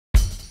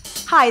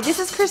Hi, this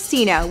is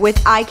Christina with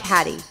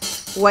iCaddi.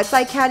 What's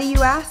iCaddi,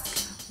 you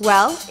ask?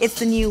 Well, it's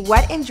the new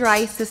wet and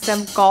dry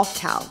system golf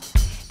towel.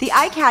 The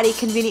iCaddi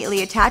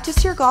conveniently attaches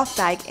to your golf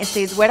bag and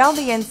stays wet on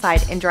the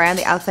inside and dry on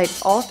the outside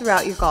all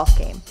throughout your golf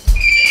game.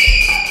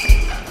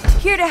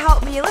 Here to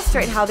help me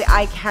illustrate how the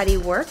iCaddi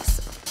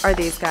works are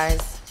these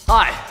guys.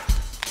 Hi.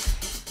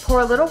 Pour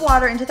a little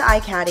water into the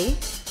iCaddi,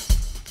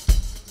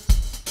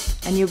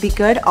 and you'll be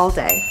good all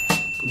day.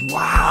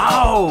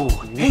 Wow.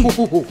 Hey,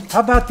 how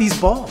about these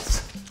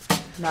balls?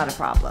 Not a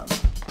problem.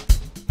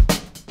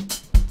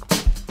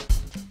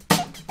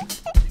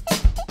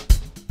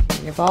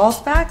 Your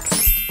balls back?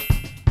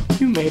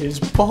 You made his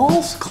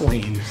balls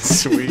clean.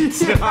 Sweet.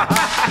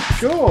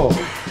 Cool.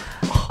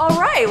 All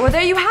right, well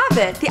there you have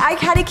it. The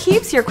iCaddi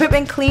keeps your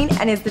equipment clean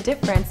and is the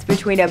difference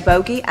between a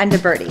bogey and a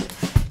birdie.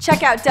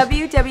 Check out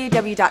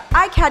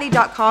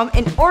www.icaddi.com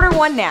and order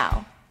one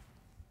now.